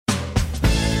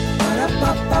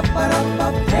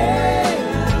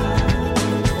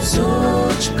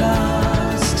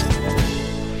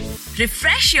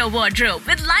Refresh your wardrobe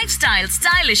with lifestyle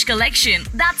stylish collection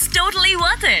that's totally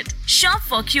worth it. Shop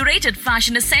for curated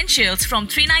fashion essentials from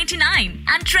 $3.99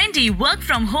 and trendy work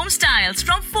from home styles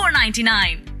from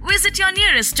 $4.99. Visit your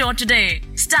nearest store today.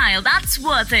 Style that's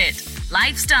worth it.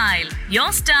 Lifestyle,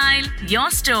 your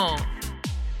store.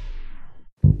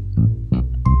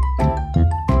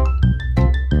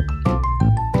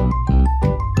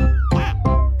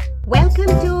 Welcome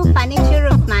to Furniture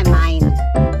of My Mind,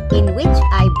 in which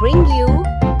I bring you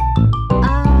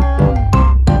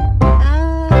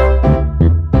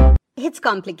it's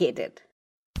complicated.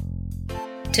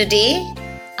 Today,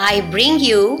 I bring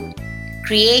you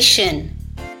Creation,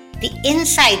 the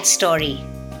inside story.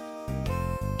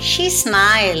 She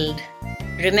smiled,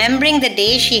 remembering the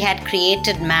day she had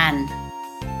created man.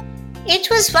 It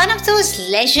was one of those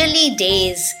leisurely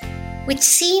days which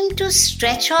seemed to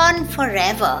stretch on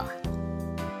forever,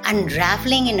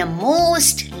 unraveling in a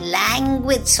most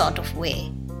languid sort of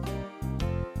way.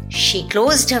 She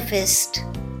closed her fist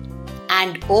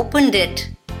and opened it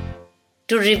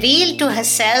to reveal to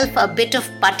herself a bit of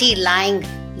putty lying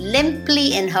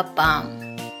limply in her palm.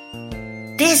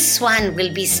 This one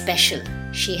will be special,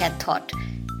 she had thought,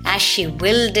 as she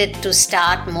willed it to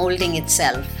start molding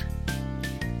itself.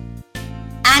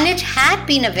 And it had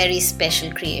been a very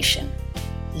special creation,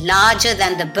 larger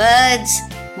than the birds,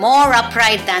 more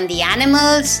upright than the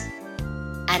animals.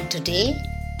 And today,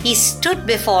 he stood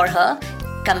before her,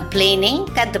 complaining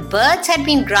that the birds had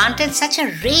been granted such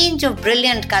a range of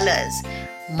brilliant colors,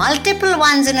 multiple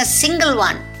ones in a single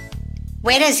one,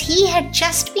 whereas he had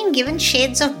just been given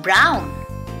shades of brown.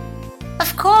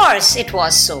 Of course it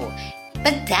was so,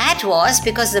 but that was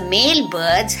because the male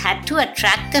birds had to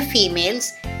attract the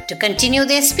females to continue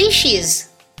their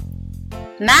species.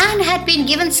 Man had been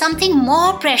given something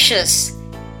more precious,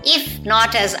 if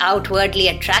not as outwardly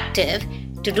attractive,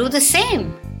 to do the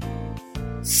same.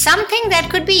 Something that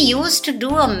could be used to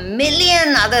do a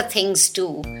million other things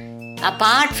too,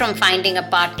 apart from finding a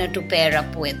partner to pair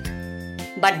up with.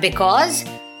 But because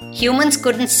humans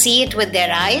couldn't see it with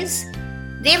their eyes,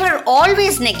 they were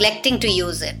always neglecting to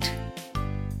use it.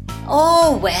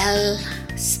 Oh well,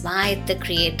 smiled the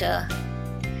Creator.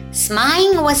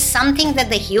 Smile was something that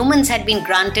the humans had been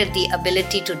granted the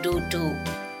ability to do too.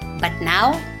 But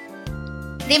now,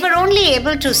 they were only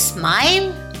able to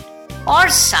smile or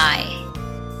sigh,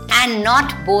 and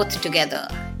not both together.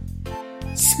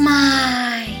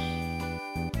 Smile.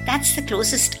 That's the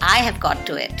closest I have got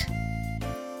to it.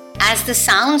 As the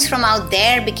sounds from out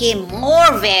there became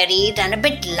more varied and a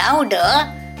bit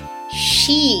louder,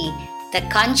 she, the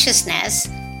consciousness,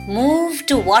 moved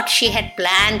to what she had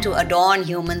planned to adorn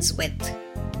humans with.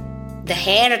 The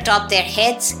hair atop their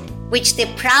heads, which they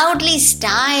proudly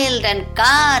styled and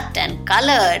cut and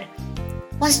colored,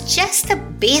 was just the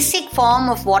basic form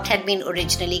of what had been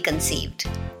originally conceived.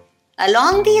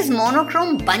 Along these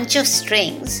monochrome bunch of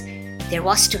strings, there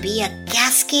was to be a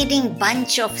cascading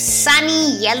bunch of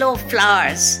sunny yellow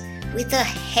flowers with a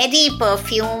heady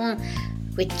perfume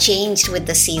which changed with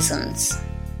the seasons.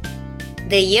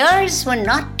 The ears were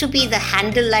not to be the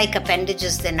handle-like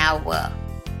appendages they now were.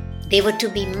 They were to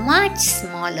be much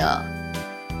smaller,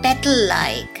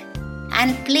 petal-like,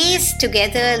 and placed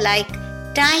together like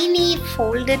tiny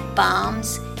folded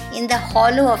palms in the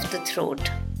hollow of the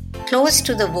throat, close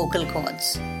to the vocal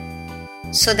cords,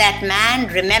 so that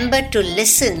man remembered to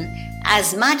listen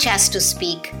as much as to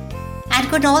speak, and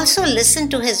could also listen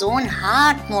to his own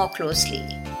heart more closely.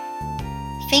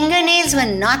 Fingernails were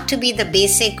not to be the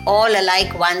basic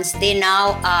all-alike ones they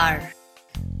now are.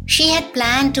 She had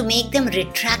planned to make them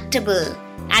retractable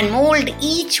and mold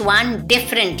each one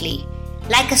differently,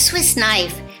 like a Swiss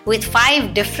knife with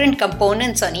 5 different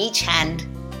components on each hand.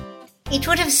 It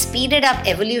would have speeded up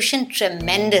evolution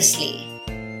tremendously.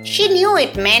 She knew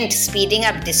it meant speeding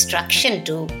up destruction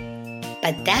too,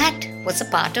 but that was a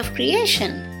part of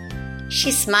creation. She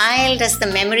smiled as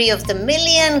the memory of the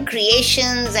million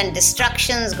creations and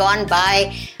destructions gone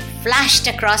by flashed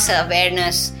across her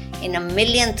awareness in a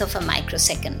millionth of a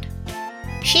microsecond.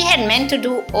 She had meant to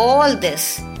do all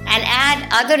this and add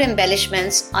other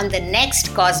embellishments on the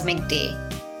next cosmic day.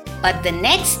 But the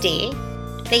next day,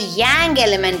 the yang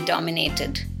element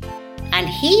dominated, and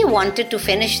he wanted to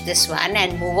finish this one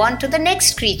and move on to the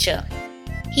next creature.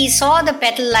 He saw the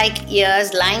petal-like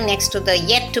ears lying next to the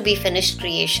yet-to-be-finished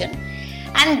creation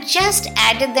and just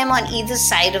added them on either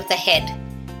side of the head,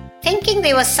 thinking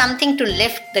there was something to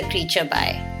lift the creature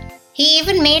by. He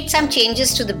even made some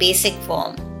changes to the basic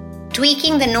form.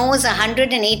 Tweaking the nose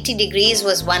 180 degrees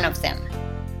was one of them.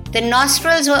 The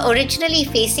nostrils were originally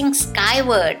facing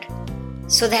skyward,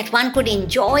 so that one could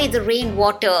enjoy the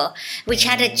rainwater, which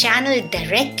had a channel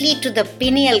directly to the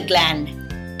pineal gland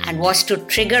and was to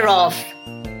trigger off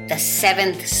the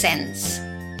seventh sense.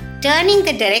 Turning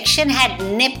the direction had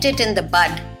nipped it in the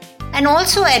bud and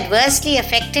also adversely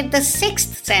affected the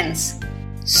sixth sense,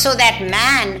 so that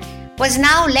man was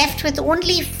now left with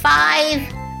only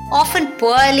 5 often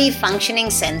poorly functioning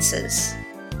senses.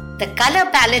 The color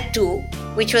palette too,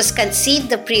 which was conceived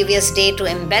the previous day to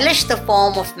embellish the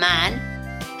form of man,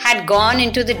 had gone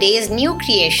into the day's new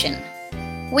creation,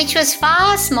 which was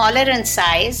far smaller in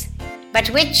size, but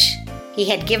which he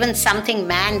had given something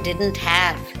man didn't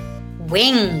have: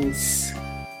 wings.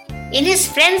 In his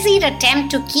frenzied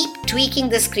attempt to keep tweaking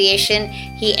this creation,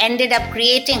 he ended up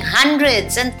creating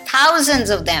hundreds and thousands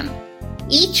of them,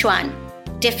 each one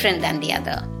different than the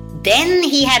other. Then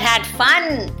he had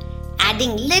fun,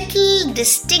 adding little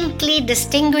distinctly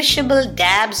distinguishable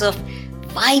dabs of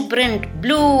vibrant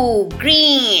blue,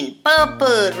 green,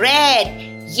 purple, red,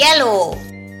 yellow,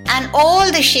 and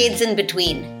all the shades in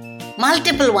between,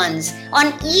 multiple ones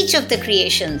on each of the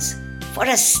creations, for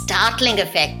a startling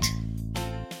effect.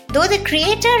 Though the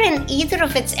creator in either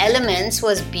of its elements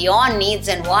was beyond needs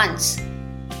and wants,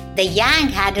 the yang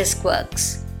had his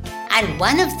quirks, and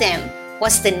one of them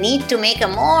was the need to make a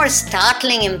more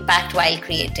startling impact while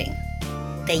creating.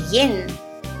 The yin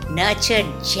nurtured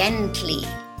gently,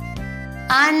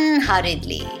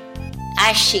 unhurriedly,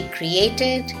 as she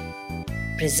created,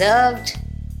 preserved,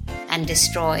 and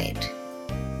destroyed.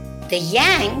 The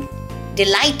yang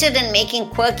delighted in making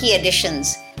quirky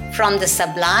additions from the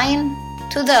sublime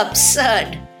to the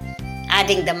absurd,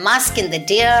 adding the musk in the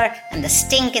deer and the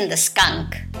stink in the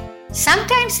skunk.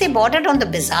 Sometimes they bordered on the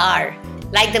bizarre,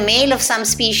 like the male of some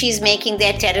species making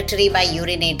their territory by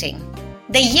urinating.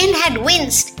 The yin had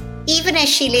winced even as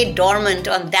she lay dormant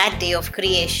on that day of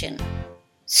creation.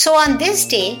 So on this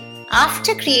day,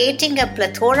 after creating a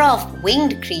plethora of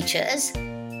winged creatures,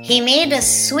 he made a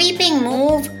sweeping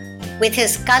move with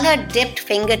his color-dipped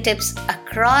fingertips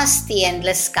across the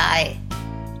endless sky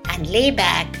and lay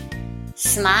back,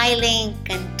 smiling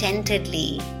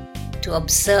contentedly to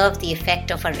observe the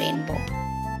effect of a rainbow.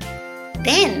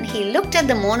 Then he looked at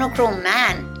the monochrome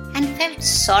man and felt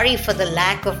sorry for the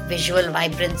lack of visual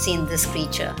vibrancy in this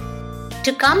creature.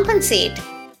 To compensate,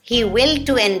 he willed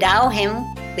to endow him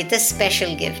with a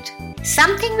special gift,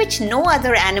 something which no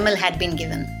other animal had been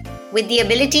given. With the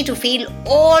ability to feel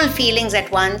all feelings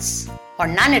at once, or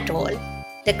none at all,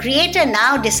 the Creator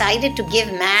now decided to give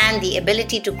man the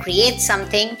ability to create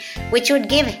something which would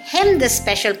give him this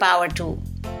special power too,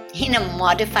 in a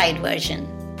modified version.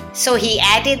 So he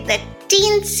added the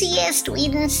teensiest,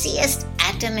 weedsiest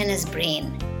atom in his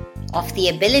brain of the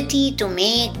ability to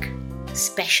make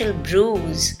special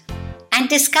brews and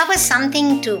discover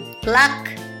something to pluck,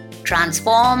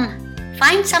 transform,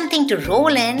 find something to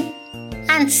roll in,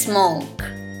 and smoke,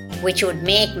 which would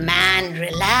make man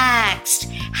relaxed,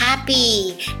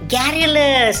 happy,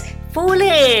 garrulous,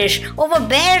 foolish,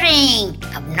 overbearing,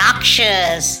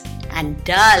 obnoxious, and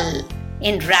dull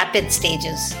in rapid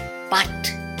stages.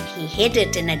 But he hid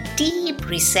it in a deep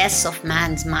recess of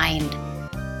man's mind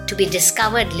to be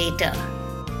discovered later.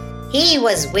 He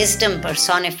was wisdom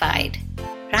personified,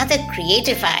 rather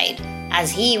creatified,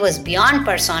 as he was beyond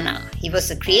persona. He was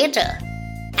the creator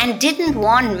and didn't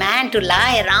want man to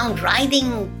lie around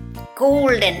writhing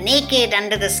cold and naked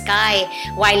under the sky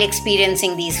while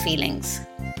experiencing these feelings.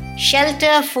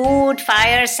 Shelter, food,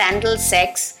 fire, sandals,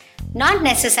 sex, not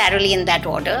necessarily in that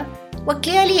order, were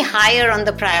clearly higher on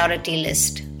the priority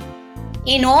list.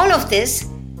 In all of this,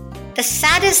 the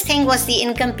saddest thing was the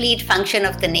incomplete function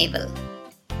of the navel.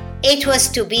 It was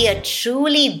to be a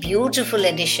truly beautiful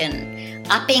addition,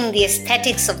 upping the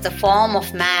aesthetics of the form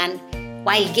of man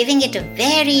while giving it a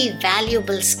very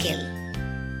valuable skill,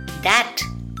 that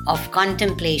of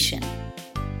contemplation.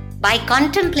 By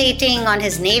contemplating on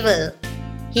his navel,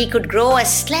 he could grow a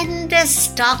slender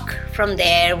stalk from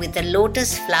there with a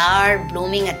lotus flower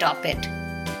blooming atop it.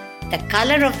 The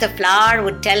color of the flower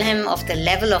would tell him of the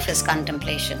level of his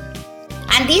contemplation.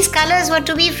 And these colors were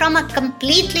to be from a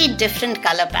completely different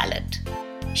color palette.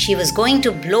 She was going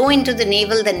to blow into the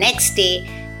navel the next day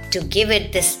to give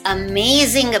it this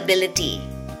amazing ability.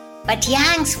 But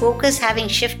Yang's focus having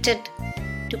shifted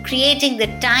to creating the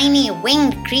tiny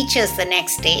winged creatures the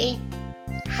next day,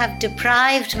 have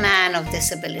deprived man of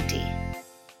this ability.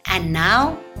 And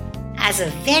now, as a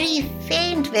very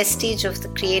faint vestige of the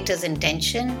Creator's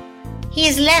intention, he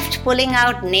is left pulling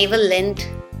out navel lint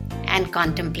and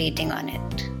contemplating on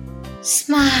it.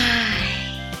 Smile.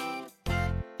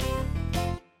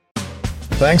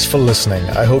 Thanks for listening.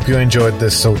 I hope you enjoyed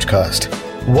this Sochcast.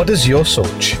 What is your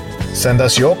Soch? Send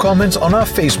us your comments on our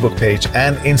Facebook page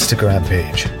and Instagram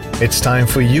page. It's time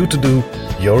for you to do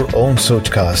your own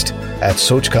Sochcast at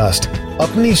Sochcast.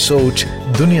 अपनी सोच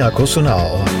दुनिया को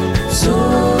सुनाओ.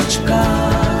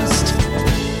 Sochcast.